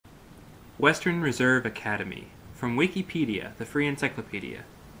Western Reserve Academy, from Wikipedia, the free encyclopedia.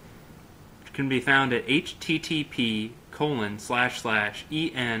 It can be found at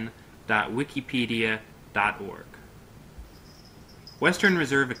http://en.wikipedia.org. Western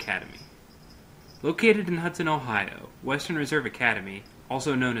Reserve Academy. Located in Hudson, Ohio, Western Reserve Academy,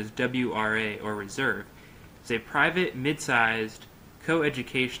 also known as WRA or Reserve, is a private, mid-sized,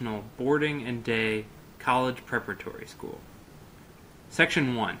 co-educational boarding and day college preparatory school.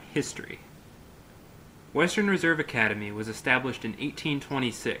 Section 1. History. Western Reserve Academy was established in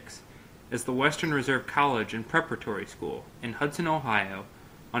 1826 as the Western Reserve College and Preparatory School in Hudson, Ohio,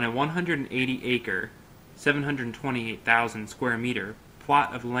 on a 180-acre, 728,000 square meter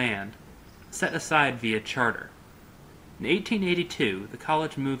plot of land set aside via charter. In 1882, the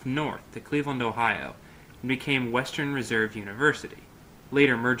college moved north to Cleveland, Ohio, and became Western Reserve University,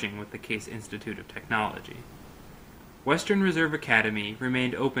 later merging with the Case Institute of Technology. Western Reserve Academy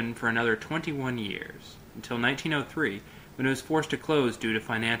remained open for another 21 years, until 1903, when it was forced to close due to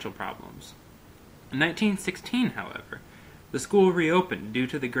financial problems. In 1916, however, the school reopened due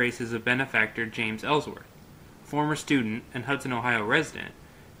to the graces of benefactor James Ellsworth, former student and Hudson, Ohio resident,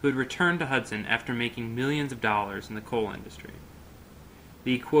 who had returned to Hudson after making millions of dollars in the coal industry.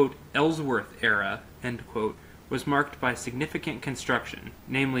 The, quote, Ellsworth era, end quote, was marked by significant construction,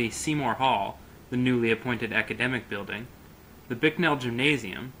 namely Seymour Hall, the newly appointed academic building, the Bicknell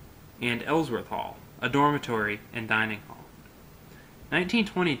Gymnasium, and Ellsworth Hall, a dormitory and dining hall.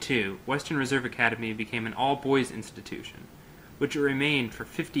 1922, Western Reserve Academy became an all-boys institution, which it remained for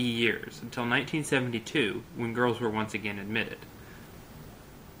 50 years, until 1972, when girls were once again admitted.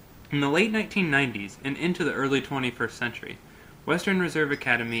 In the late 1990s and into the early 21st century, Western Reserve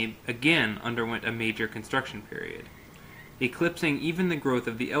Academy again underwent a major construction period, eclipsing even the growth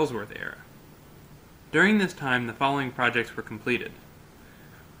of the Ellsworth era. During this time, the following projects were completed.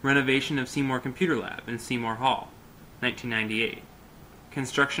 Renovation of Seymour Computer Lab in Seymour Hall, 1998.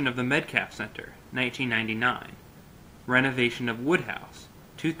 Construction of the Metcalf Center, 1999. Renovation of Woodhouse,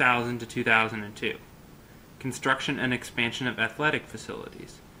 2000 to 2002. Construction and expansion of athletic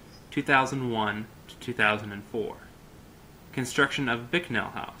facilities, 2001 to 2004. Construction of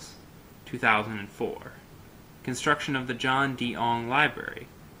Bicknell House, 2004. Construction of the John D. Ong Library,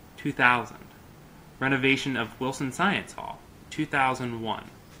 2000. Renovation of Wilson Science Hall, 2001.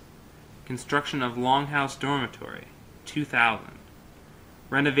 Construction of Longhouse Dormitory, 2000.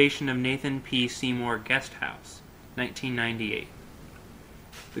 Renovation of Nathan P. Seymour Guest House, 1998.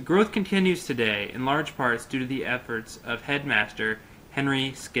 The growth continues today, in large parts due to the efforts of headmaster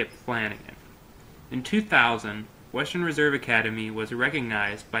Henry Skip Flanagan. In 2000, Western Reserve Academy was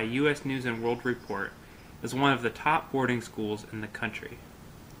recognized by U.S. News & World Report as one of the top boarding schools in the country.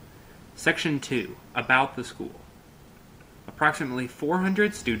 Section 2. About the school. Approximately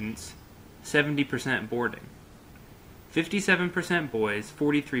 400 students, 70% boarding. 57% boys,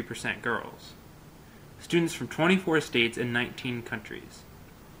 43% girls. Students from 24 states and 19 countries.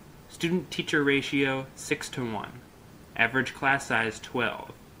 Student-teacher ratio 6:1. Average class size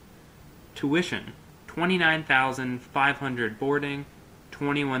 12. Tuition $29,500 boarding,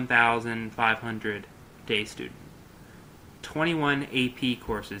 $21,500 day student. 21 AP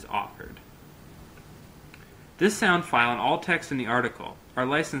courses offered. This sound file and all text in the article are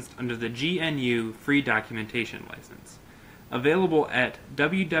licensed under the GNU Free Documentation License, available at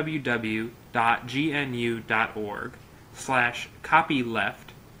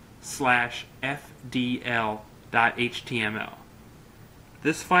www.gnu.org/copyleft/fdl.html.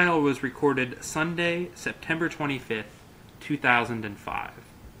 This file was recorded Sunday, September 25th, 2005.